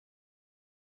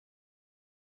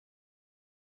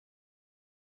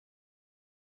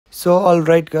So all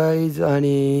right guys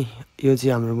अनि यो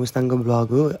चाहिँ हाम्रो मुस्ताङको भ्लग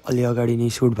हो। अलि अगाडि नै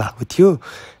सुट भएको थियो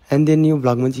एन्ड देन यो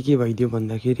भ्लगमा चाहिँ के भइदियो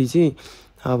भन्दाखेरि चाहिँ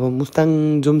अब मुस्ताङ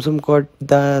जोमसोम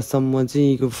कट्दासम्म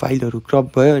चाहिँ यो फाइलहरू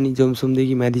क्रप भयो अनि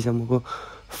जोमसोमदेखि माथिसम्मको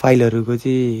फाइलहरूको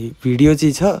चाहिँ भिडियो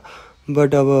चाहिँ छ।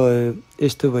 बट अब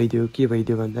यस्तो भइदियो के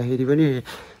भइदियो भन्दाखेरि पनि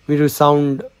मेरो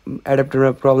साउन्ड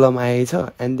एडाप्टरमा प्रब्लम आएछ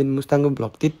एन्ड देन मुस्ताङको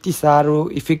भ्लग त्यति साह्रो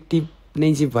इफेक्टिभ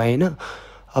नै चाहिँ भएन।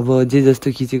 अब जे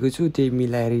जस्तो खिचेको छु त्यही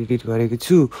मिलाएर एडिट गरेको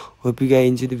छु। Hope you guys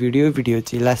enjoy the video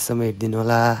चाहिँ लास्टसम्म हेरिदिनु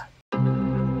होला।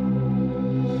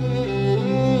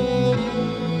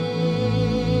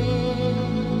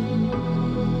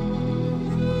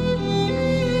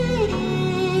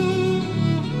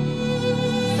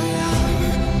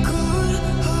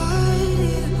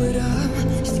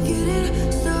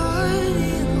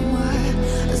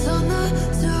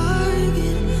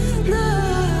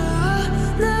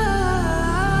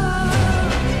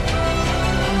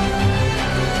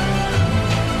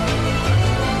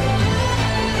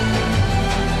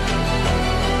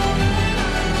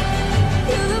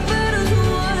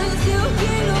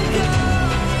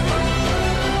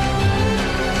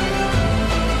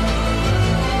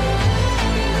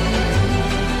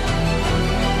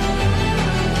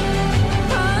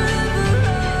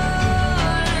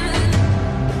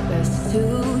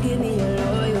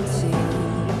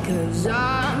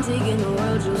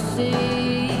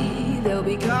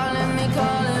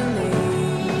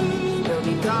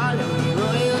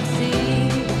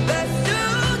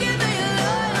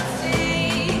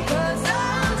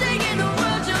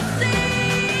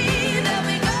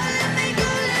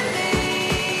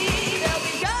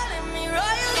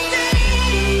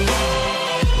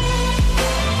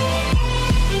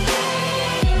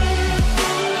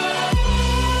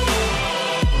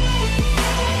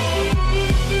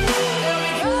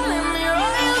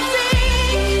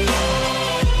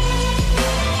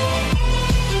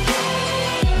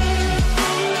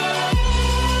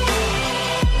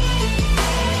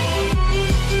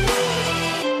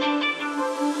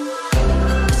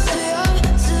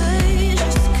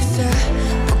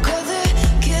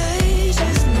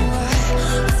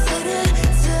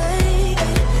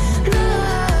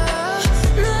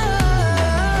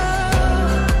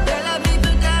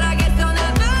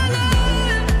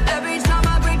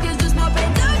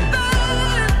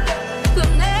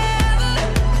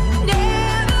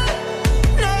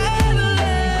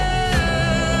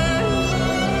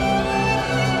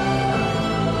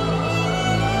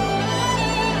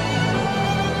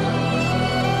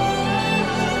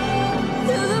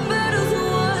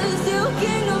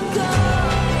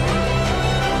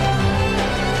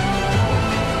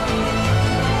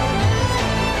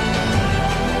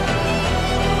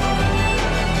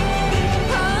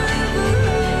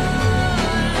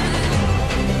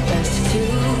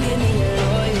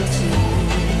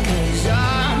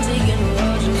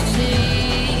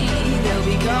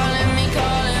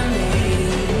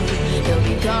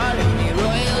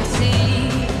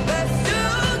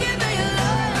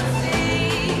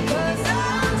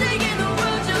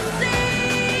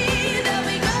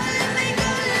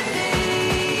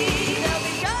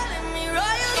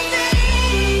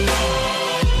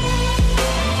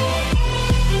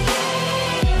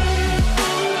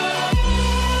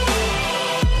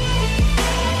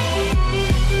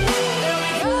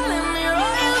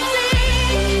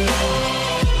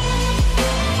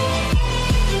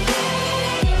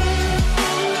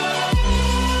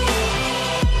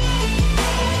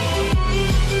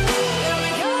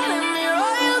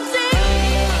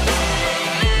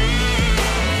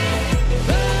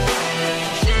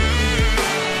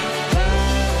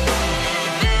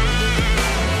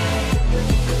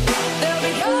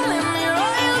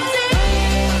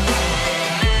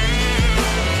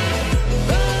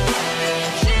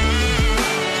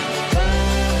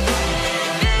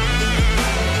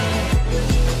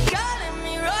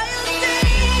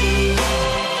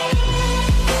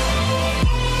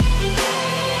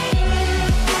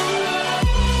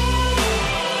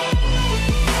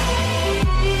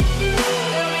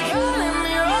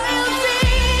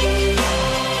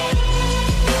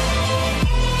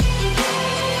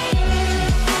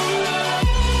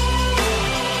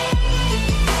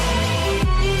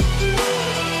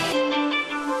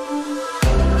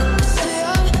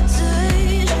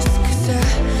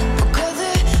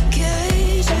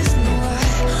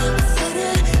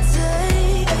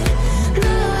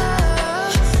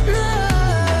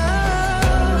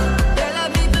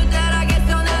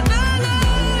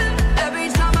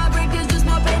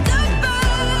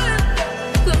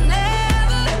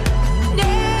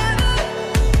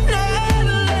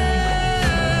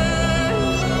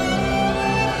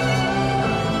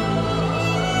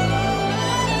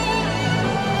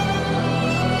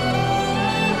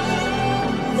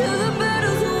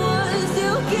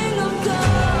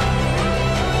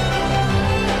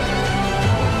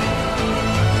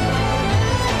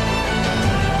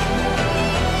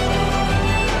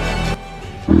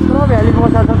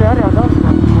 बसा छ यार यहाँ त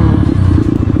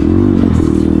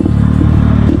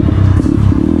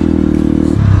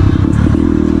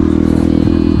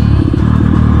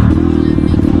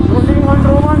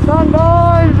Lo-Manthang,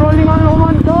 guys! Rolling on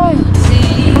Lo-Manthang!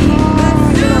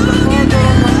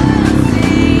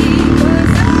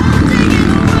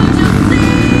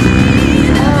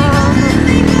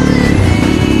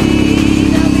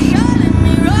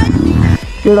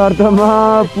 केटाहरु त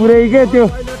पुरै के त्यो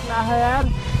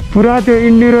पुरा त्यो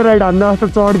इन्डिरो राइड हान्दा जस्तो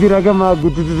चढतिर क्या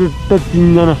गुटुट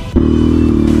 3 जना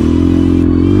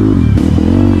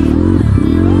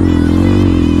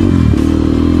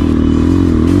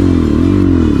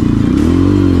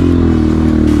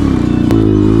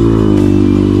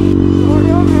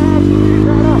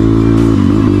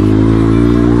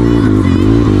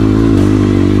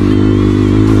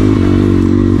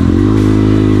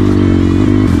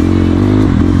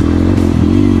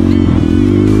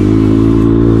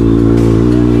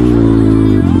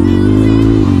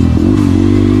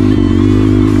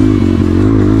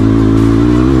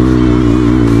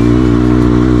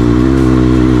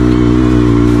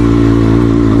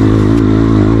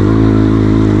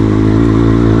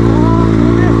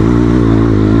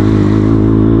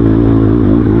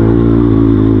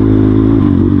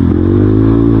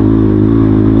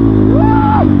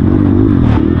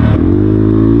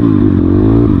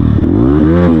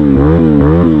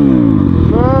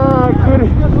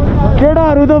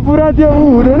पुरा त्यो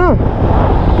हुँदैन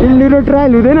इन्डिरो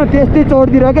ट्रायल हुँदैन त्यस्तै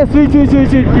चढतिर क्या सुई 3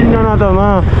 जना त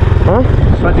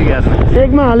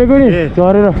एकमा हालेको नि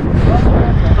झरेर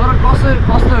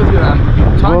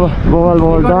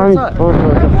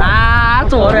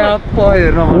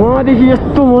उहाँदेखि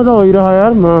यस्तो मजा भइरह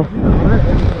यार